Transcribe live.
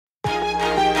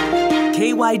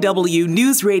KYW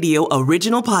News Radio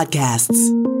original podcasts.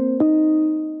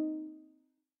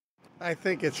 I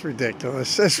think it's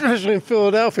ridiculous, especially in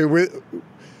Philadelphia.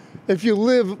 If you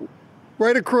live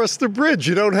right across the bridge,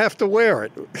 you don't have to wear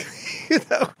it.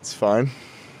 It's fine.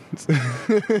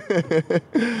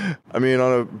 I mean,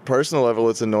 on a personal level,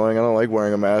 it's annoying. I don't like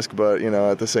wearing a mask, but,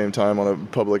 at the same time, on a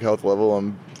public health level,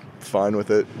 I'm fine with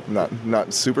it.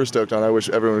 Not super stoked on it. I wish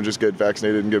everyone would just get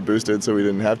vaccinated and get boosted so we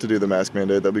didn't have to do the mask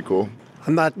mandate. That'd be cool.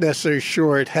 I'm not necessarily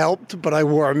sure it helped, but I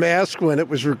wore a mask when it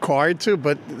was required to,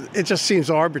 but it just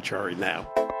seems arbitrary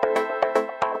now.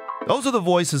 Those are the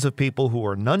voices of people who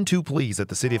are none too pleased that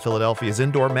the city of Philadelphia's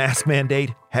indoor mask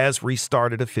mandate has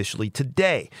restarted officially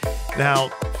today. Now,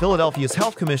 Philadelphia's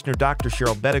health commissioner, Dr.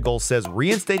 Cheryl Bettigal, says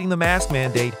reinstating the mask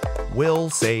mandate will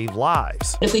save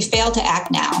lives. If we fail to act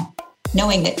now,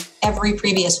 knowing that every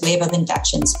previous wave of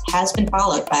infections has been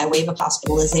followed by a wave of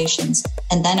hospitalizations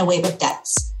and then a wave of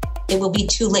deaths, it will be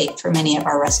too late for many of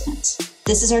our residents.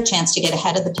 This is our chance to get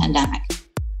ahead of the pandemic.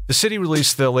 The city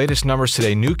released the latest numbers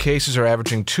today. New cases are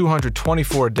averaging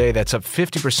 224 a day. That's up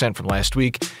 50% from last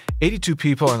week. 82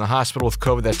 people are in the hospital with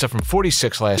COVID. That's up from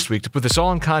 46 last week. To put this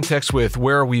all in context with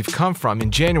where we've come from,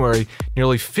 in January,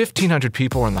 nearly 1,500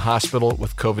 people were in the hospital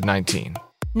with COVID-19.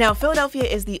 Now, Philadelphia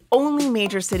is the only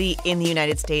major city in the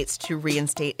United States to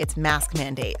reinstate its mask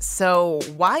mandate. So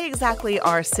why exactly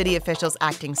are city officials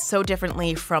acting so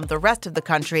differently from the rest of the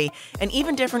country and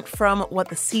even different from what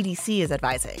the CDC is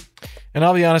advising? And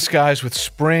I'll be honest, guys, with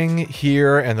spring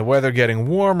here and the weather getting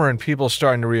warmer and people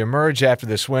starting to reemerge after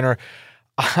this winter,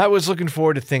 I was looking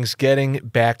forward to things getting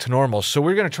back to normal. So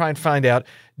we're going to try and find out,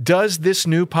 does this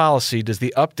new policy, does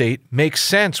the update make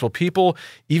sense? Will people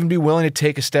even be willing to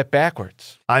take a step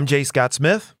backwards? I'm Jay Scott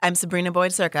Smith. I'm Sabrina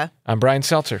Boyd-Circa. I'm Brian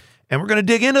Seltzer. And we're going to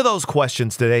dig into those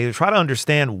questions today to try to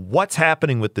understand what's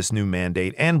happening with this new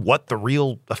mandate and what the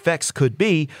real effects could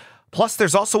be. Plus,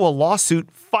 there's also a lawsuit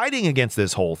fighting against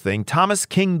this whole thing. Thomas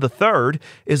King III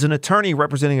is an attorney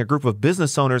representing a group of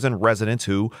business owners and residents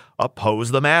who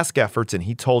oppose the mask efforts, and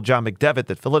he told John McDevitt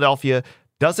that Philadelphia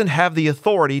doesn't have the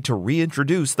authority to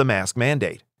reintroduce the mask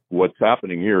mandate. What's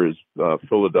happening here is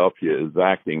Philadelphia is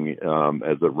acting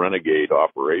as a renegade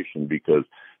operation because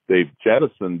they've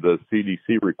jettisoned the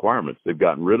CDC requirements. They've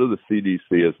gotten rid of the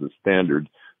CDC as the standard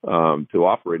to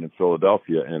operate in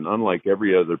Philadelphia. And unlike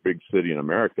every other big city in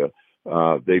America,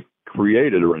 they've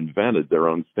created or invented their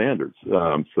own standards.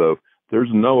 So there's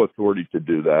no authority to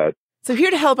do that. So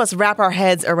here to help us wrap our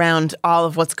heads around all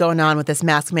of what's going on with this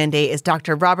mask mandate is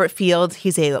Dr. Robert Field.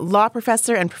 He's a law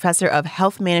professor and professor of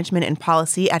health management and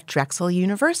policy at Drexel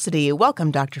University.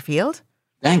 Welcome, Dr. Field.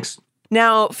 Thanks.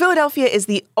 Now, Philadelphia is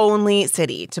the only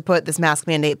city to put this mask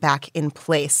mandate back in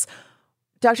place.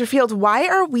 Dr. Field, why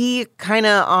are we kind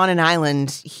of on an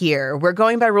island here? We're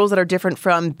going by rules that are different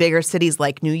from bigger cities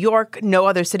like New York. No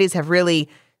other cities have really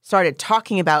started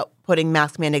talking about putting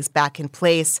mask mandates back in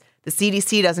place. The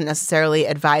CDC doesn't necessarily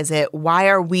advise it. Why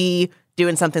are we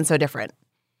doing something so different?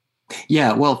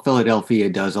 Yeah, well, Philadelphia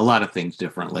does a lot of things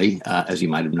differently, as you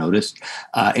might have noticed.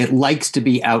 It likes to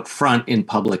be out front in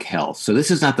public health. So this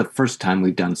is not the first time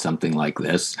we've done something like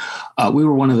this. We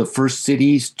were one of the first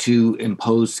cities to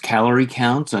impose calorie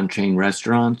counts on chain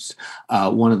restaurants,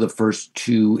 one of the first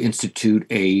to institute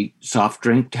a soft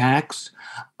drink tax.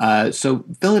 So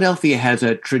Philadelphia has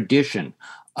a tradition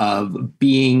of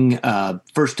being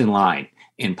first in line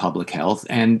in public health.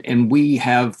 And we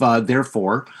have,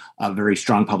 therefore, a very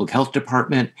strong public health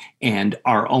department and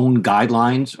our own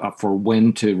guidelines for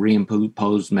when to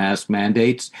reimpose mask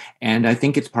mandates. And I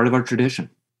think it's part of our tradition.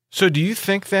 So do you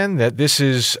think then that this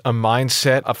is a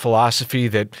mindset, a philosophy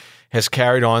that has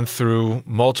carried on through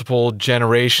multiple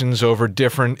generations over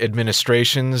different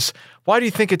administrations? Why do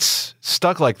you think it's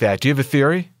stuck like that? Do you have a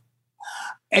theory?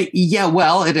 Yeah,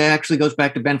 well, it actually goes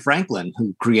back to Ben Franklin,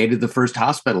 who created the first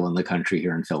hospital in the country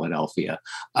here in Philadelphia.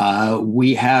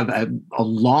 We have a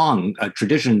long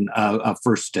tradition of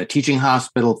first teaching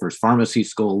hospital, first pharmacy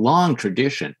school, long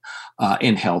tradition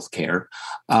in healthcare.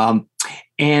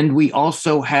 And we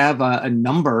also have a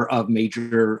number of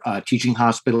major teaching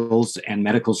hospitals and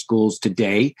medical schools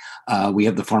today. We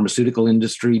have the pharmaceutical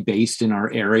industry based in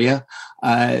our area.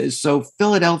 So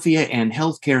Philadelphia and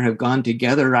healthcare have gone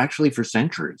together actually for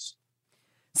centuries.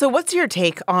 So what's your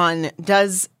take on,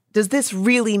 does this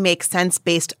really make sense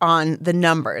based on the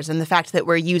numbers and the fact that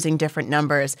we're using different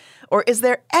numbers? Or is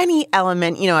there any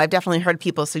element, I've definitely heard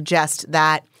people suggest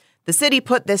that the city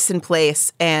put this in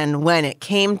place, and when it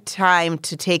came time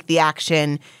to take the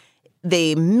action,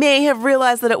 they may have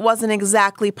realized that it wasn't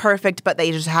exactly perfect, but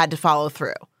they just had to follow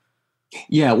through.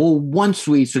 Yeah, well, once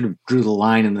we sort of drew the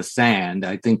line in the sand,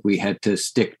 I think we had to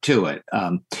stick to it.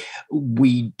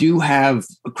 We do have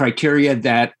criteria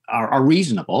that are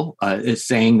reasonable. It's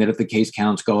saying that if the case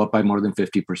counts go up by more than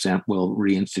 50%, we'll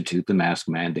reinstitute the mask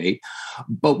mandate.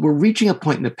 But we're reaching a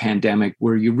point in the pandemic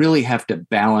where you really have to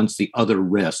balance the other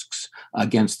risks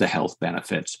against the health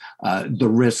benefits, the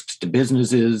risks to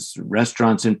businesses,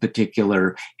 restaurants in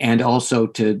particular, and also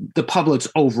to the public's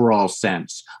overall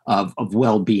sense of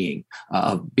well-being,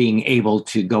 of being able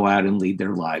to go out and lead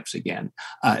their lives again.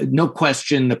 No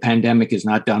question, the pandemic is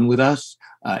not done with us.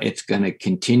 It's going to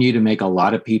continue to make a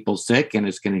lot of people sick, and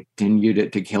it's going to continue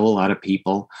to kill a lot of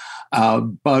people.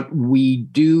 But we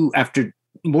do, after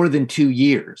more than 2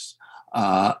 years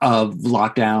of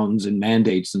lockdowns and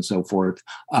mandates and so forth,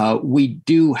 we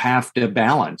do have to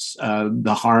balance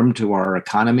the harm to our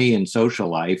economy and social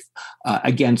life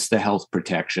against the health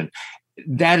protection.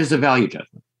 That is a value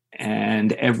judgment.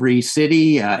 And every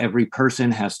city, every person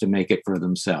has to make it for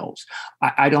themselves.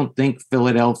 I don't think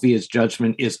Philadelphia's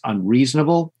judgment is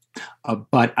unreasonable,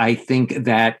 but I think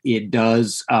that it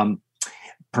does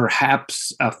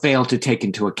perhaps fail to take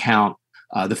into account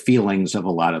the feelings of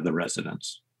a lot of the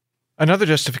residents. Another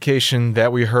justification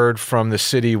that we heard from the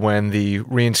city when the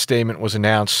reinstatement was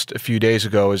announced a few days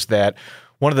ago is that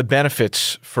one of the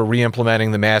benefits for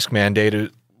re-implementing the mask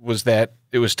mandate was that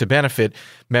it was to benefit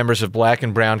members of Black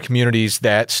and brown communities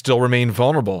that still remain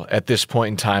vulnerable at this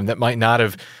point in time, that might not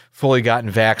have fully gotten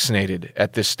vaccinated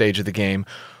at this stage of the game.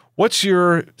 What's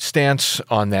your stance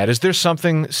on that? Is there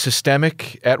something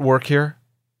systemic at work here?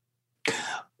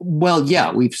 Well,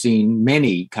 yeah, we've seen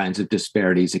many kinds of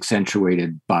disparities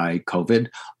accentuated by COVID,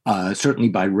 certainly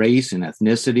by race and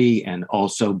ethnicity, and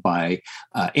also by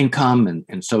income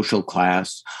and social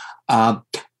class.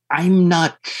 I'm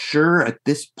not sure at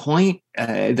this point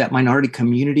that minority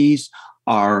communities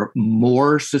are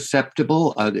more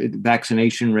susceptible.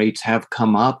 Vaccination rates have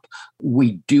come up.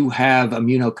 We do have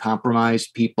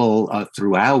immunocompromised people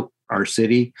throughout our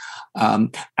city.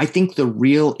 I think the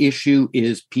real issue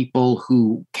is people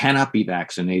who cannot be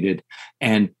vaccinated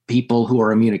and people who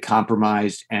are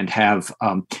immunocompromised and have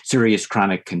serious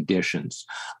chronic conditions.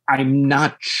 I'm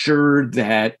not sure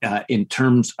that in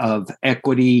terms of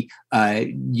equity,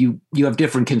 you have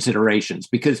different considerations,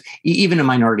 because even in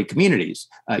minority communities,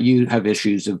 you have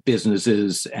issues of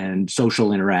businesses and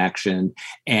social interaction,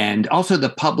 and also the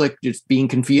public just being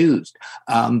confused.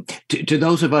 To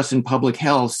those of us in public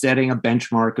health, setting a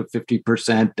benchmark of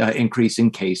 50% increase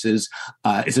in cases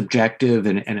is objective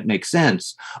and it makes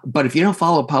sense. But if you don't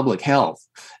follow public health,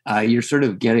 you're sort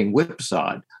of getting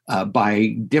whipsawed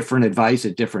by different advice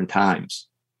at different times.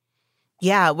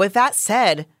 Yeah, with that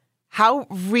said, how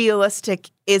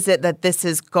realistic is it that this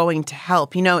is going to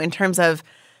help, in terms of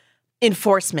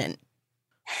enforcement?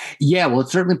 Yeah, well, it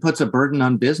certainly puts a burden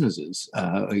on businesses.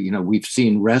 We've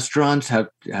seen restaurants have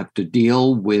to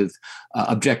deal with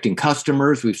objecting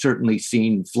customers. We've certainly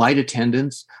seen flight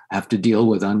attendants have to deal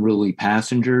with unruly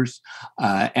passengers.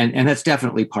 And that's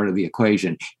definitely part of the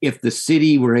equation. If the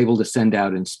city were able to send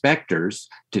out inspectors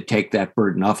to take that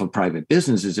burden off of private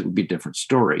businesses, it would be a different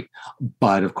story.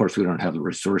 But of course, we don't have the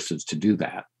resources to do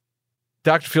that.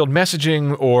 Dr. Field,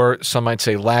 messaging, or some might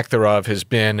say lack thereof, has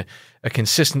been a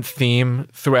consistent theme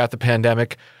throughout the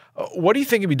pandemic. What do you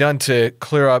think can be done to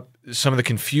clear up some of the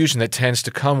confusion that tends to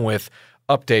come with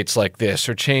updates like this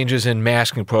or changes in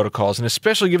masking protocols, and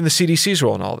especially given the CDC's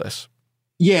role in all this?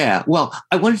 Yeah, well,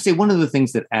 I want to say one of the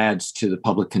things that adds to the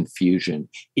public confusion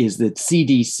is that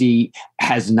CDC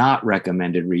has not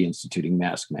recommended reinstituting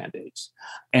mask mandates,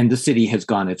 and the city has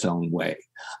gone its own way.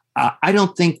 I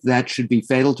don't think that should be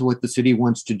fatal to what the city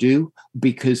wants to do,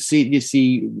 because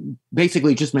CDC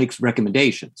basically just makes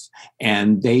recommendations,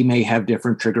 and they may have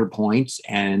different trigger points.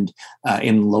 And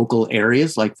in local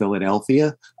areas like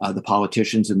Philadelphia, the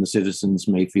politicians and the citizens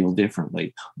may feel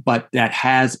differently. But that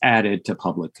has added to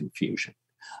public confusion.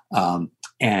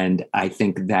 And I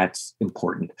think that's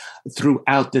important.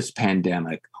 Throughout this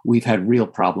pandemic, we've had real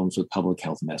problems with public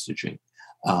health messaging.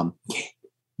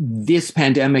 This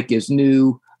pandemic is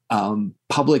new.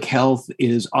 Public health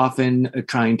is often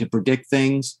trying to predict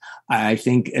things. I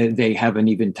think they have an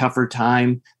even tougher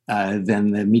time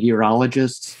than the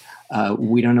meteorologists.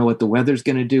 We don't know what the weather's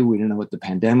going to do. We don't know what the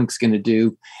pandemic's going to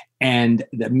do. And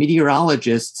the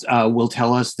meteorologists will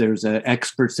tell us there's an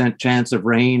X% chance of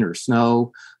rain or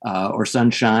snow or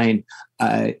sunshine.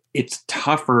 It's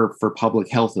tougher for public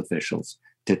health officials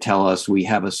to tell us we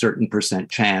have a certain percent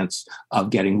chance of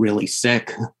getting really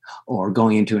sick or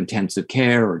going into intensive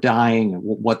care or dying, and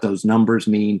what those numbers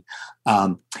mean.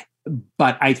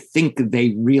 But I think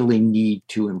they really need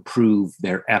to improve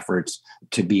their efforts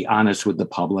to be honest with the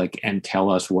public and tell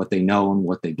us what they know and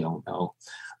what they don't know.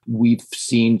 We've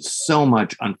seen so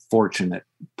much unfortunate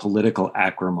political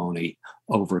acrimony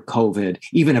over COVID,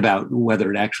 even about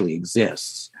whether it actually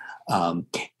exists,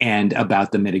 and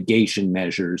about the mitigation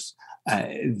measures,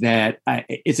 that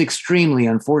it's extremely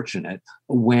unfortunate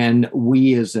when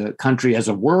we as a country, as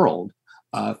a world,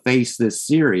 face this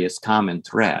serious common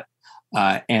threat.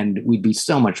 And we'd be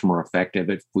so much more effective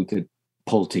if we could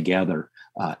pull together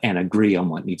and agree on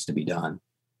what needs to be done.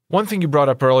 One thing you brought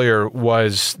up earlier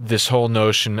was this whole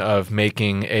notion of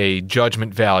making a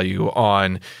judgment value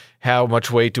on how much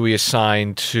weight do we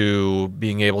assign to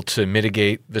being able to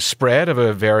mitigate the spread of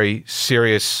a very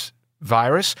serious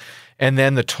virus, and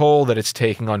then the toll that it's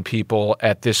taking on people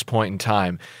at this point in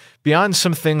time. Beyond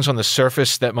some things on the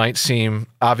surface that might seem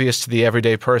obvious to the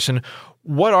everyday person,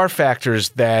 what are factors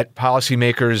that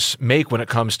policymakers make when it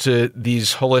comes to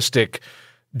these holistic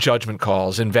judgment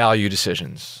calls and value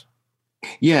decisions?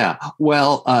 Yeah,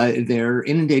 well, they're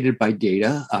inundated by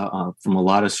data from a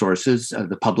lot of sources,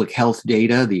 the public health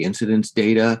data, the incidence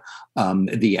data,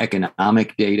 the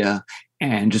economic data,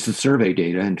 and just the survey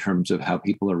data in terms of how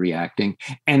people are reacting.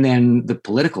 And then the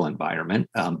political environment.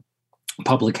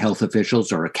 Public health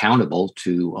officials are accountable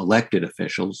to elected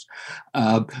officials.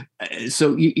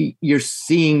 So you're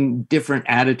seeing different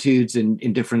attitudes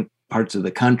in different parts of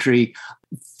the country.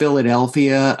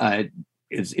 Philadelphia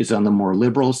is on the more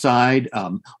liberal side,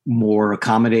 more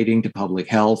accommodating to public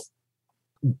health.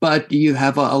 But you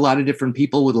have a lot of different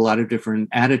people with a lot of different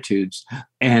attitudes.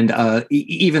 And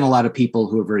even a lot of people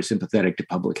who are very sympathetic to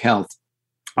public health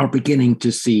are beginning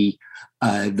to see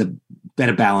that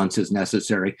a balance is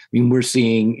necessary. I mean, we're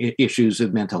seeing issues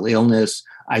of mental illness,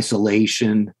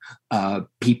 isolation,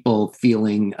 people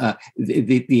feeling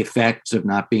the effects of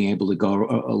not being able to go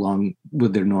along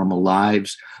with their normal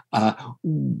lives.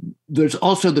 There's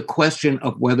also the question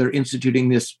of whether instituting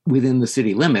this within the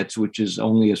city limits, which is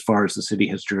only as far as the city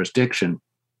has jurisdiction,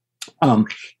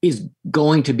 is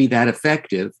going to be that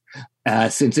effective.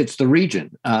 Since it's the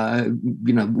region, right.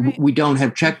 We don't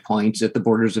have checkpoints at the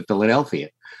borders of Philadelphia.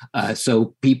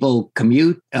 So people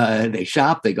commute, they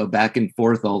shop, they go back and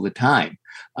forth all the time.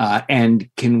 And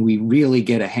can we really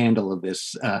get a handle of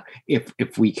this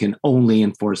if we can only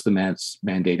enforce the mask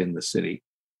mandate in the city?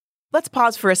 Let's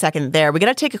pause for a second there. We're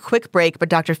going to take a quick break, but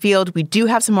Dr. Field, we do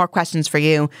have some more questions for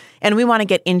you. And we want to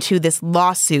get into this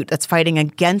lawsuit that's fighting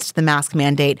against the mask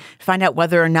mandate to find out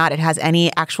whether or not it has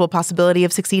any actual possibility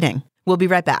of succeeding. We'll be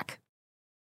right back.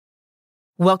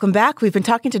 Welcome back. We've been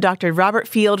talking to Dr. Robert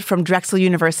Field from Drexel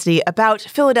University about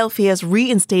Philadelphia's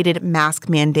reinstated mask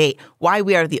mandate, why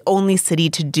we are the only city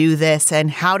to do this, and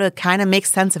how to kind of make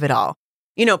sense of it all.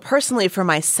 You know, personally, for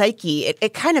my psyche,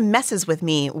 it kind of messes with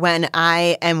me when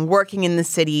I am working in the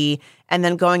city and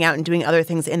then going out and doing other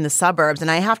things in the suburbs.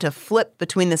 And I have to flip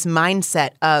between this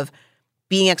mindset of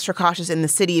being extra cautious in the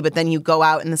city, but then you go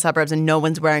out in the suburbs and no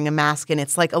one's wearing a mask. And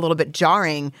it's like a little bit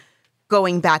jarring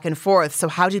going back and forth. So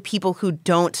how do people who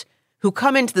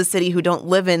come into the city, who don't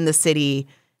live in the city,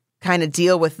 kind of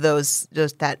deal with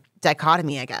that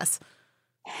dichotomy, I guess?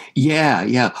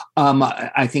 Yeah.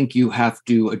 I think you have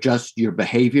to adjust your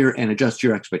behavior and adjust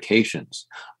your expectations.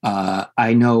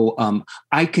 I know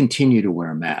I continue to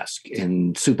wear a mask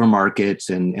in supermarkets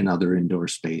and other indoor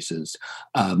spaces.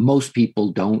 Most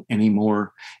people don't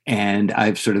anymore. And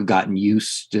I've sort of gotten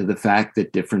used to the fact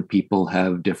that different people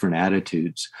have different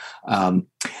attitudes.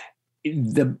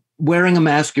 Wearing a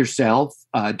mask yourself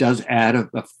does add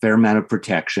a fair amount of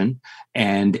protection,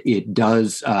 and it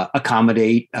does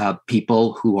accommodate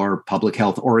people who are public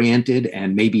health oriented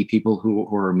and maybe people who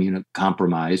are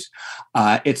immunocompromised.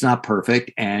 It's not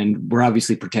perfect, and we're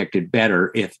obviously protected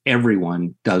better if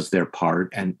everyone does their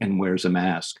part and wears a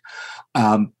mask.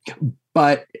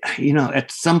 But,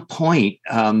 at some point,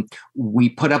 we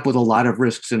put up with a lot of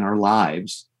risks in our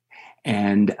lives,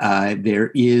 and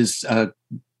there is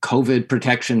COVID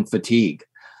protection fatigue.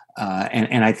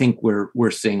 And I think we're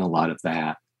seeing a lot of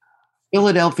that.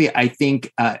 Philadelphia, I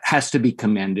think, has to be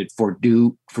commended for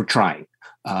trying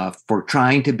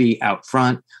to be out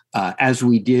front, as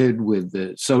we did with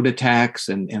the soda tax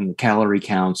and the calorie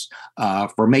counts,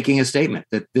 for making a statement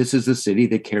that this is a city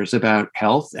that cares about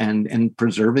health and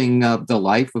preserving the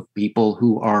life of people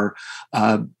who are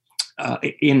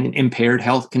in impaired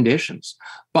health conditions.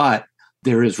 But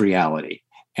there is reality.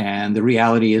 And the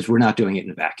reality is we're not doing it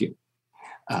in a vacuum.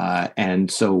 And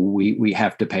so we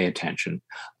have to pay attention.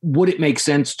 Would it make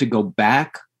sense to go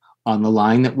back on the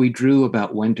line that we drew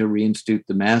about when to reinstate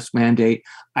the mask mandate?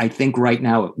 I think right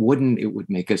now it wouldn't. It would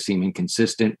make us seem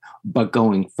inconsistent. But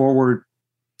going forward,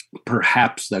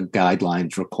 perhaps the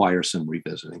guidelines require some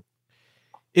revisiting.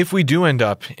 If we do end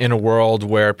up in a world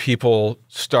where people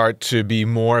start to be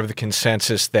more of the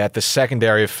consensus that the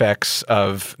secondary effects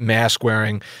of mask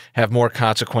wearing have more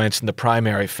consequence than the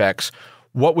primary effects,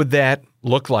 what would that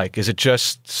look like? Is it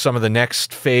just some of the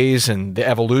next phase and the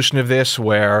evolution of this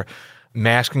where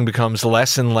masking becomes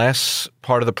less and less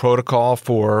part of the protocol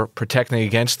for protecting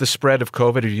against the spread of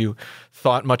COVID? Have you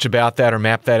thought much about that or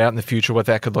mapped that out in the future, what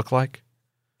that could look like?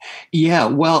 Yeah,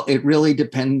 well, it really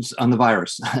depends on the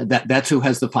virus. That's who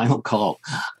has the final call.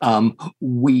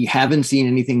 We haven't seen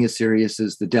anything as serious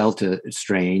as the Delta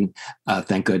strain,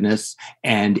 thank goodness.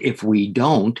 And if we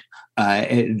don't,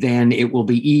 then it will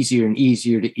be easier and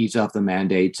easier to ease off the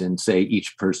mandates and say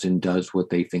each person does what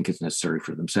they think is necessary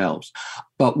for themselves.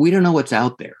 But we don't know what's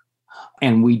out there.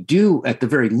 And we do, at the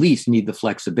very least, need the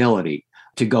flexibility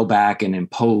to go back and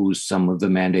impose some of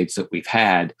the mandates that we've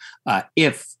had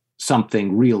if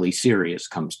something really serious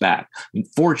comes back.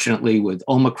 Fortunately, with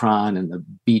Omicron and the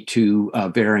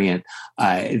B2 variant,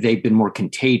 they've been more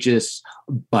contagious,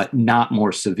 but not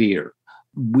more severe.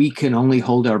 We can only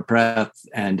hold our breath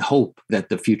and hope that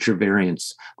the future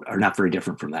variants are not very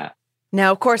different from that.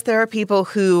 Now, of course, there are people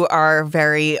who are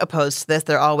very opposed to this.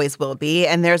 There always will be.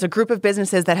 And there's a group of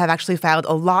businesses that have actually filed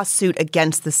a lawsuit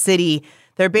against the city.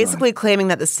 They're basically claiming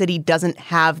that the city doesn't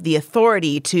have the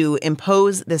authority to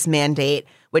impose this mandate,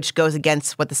 which goes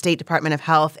against what the State Department of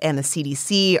Health and the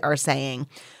CDC are saying.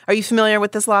 Are you familiar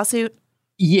with this lawsuit?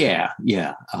 Yeah.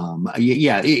 They're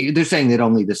saying that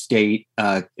only the state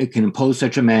can impose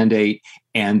such a mandate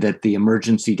and that the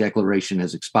emergency declaration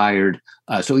has expired.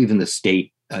 So even the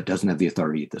state doesn't have the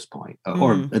authority at this point,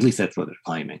 or at least that's what they're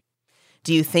claiming.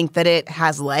 Do you think that it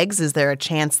has legs? Is there a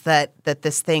chance that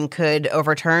this thing could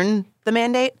overturn the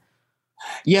mandate?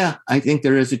 Yeah, I think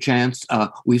there is a chance.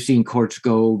 We've seen courts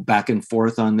go back and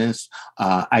forth on this.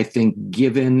 I think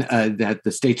given that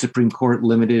the state Supreme Court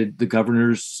limited the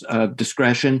governor's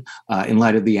discretion in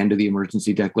light of the end of the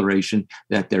emergency declaration,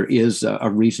 that there is a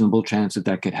reasonable chance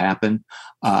that could happen.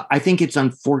 I think it's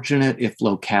unfortunate if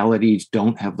localities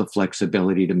don't have the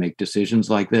flexibility to make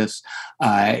decisions like this.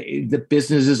 The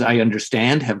businesses, I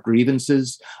understand, have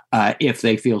grievances. If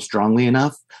they feel strongly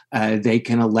enough, they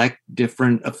can elect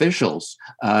different officials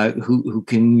who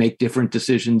can make different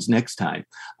decisions next time.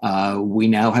 We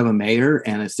now have a mayor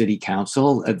and a city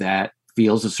council that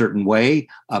feels a certain way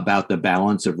about the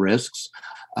balance of risks.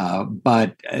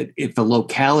 But if a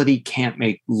locality can't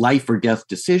make life or death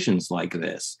decisions like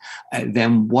this,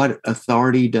 then what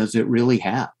authority does it really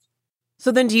have?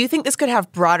 So then do you think this could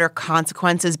have broader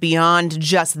consequences beyond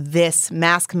just this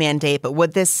mask mandate, but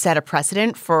would this set a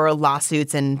precedent for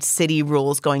lawsuits and city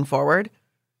rules going forward?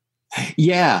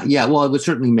 Yeah. Well, it would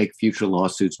certainly make future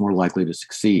lawsuits more likely to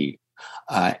succeed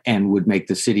and would make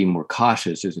the city more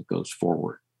cautious as it goes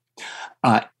forward.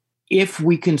 If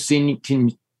we continue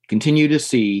to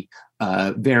see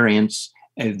variants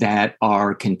that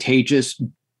are contagious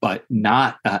but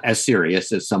not as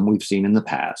serious as some we've seen in the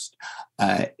past,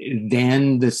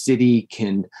 then the city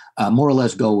can more or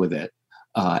less go with it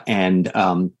and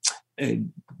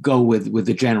go with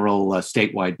the general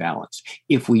statewide balance.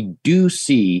 If we do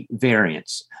see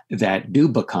variants that do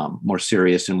become more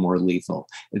serious and more lethal,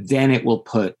 then it will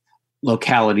put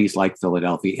localities like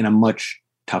Philadelphia in a much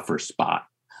tougher spot.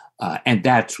 And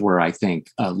that's where I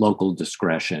think local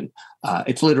discretion,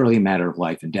 it's literally a matter of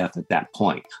life and death at that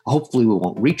point. Hopefully we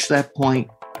won't reach that point,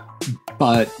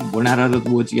 but we're not out of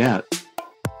the woods yet.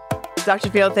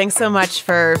 Dr. Field, thanks so much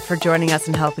for joining us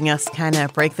and helping us kind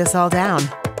of break this all down.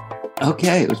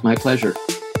 Okay, it was my pleasure.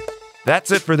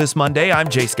 That's it for this Monday. I'm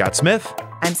J. Scott Smith.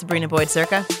 I'm Sabrina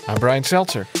Boyd-Circa. I'm Brian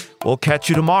Seltzer. We'll catch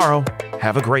you tomorrow.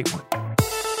 Have a great one.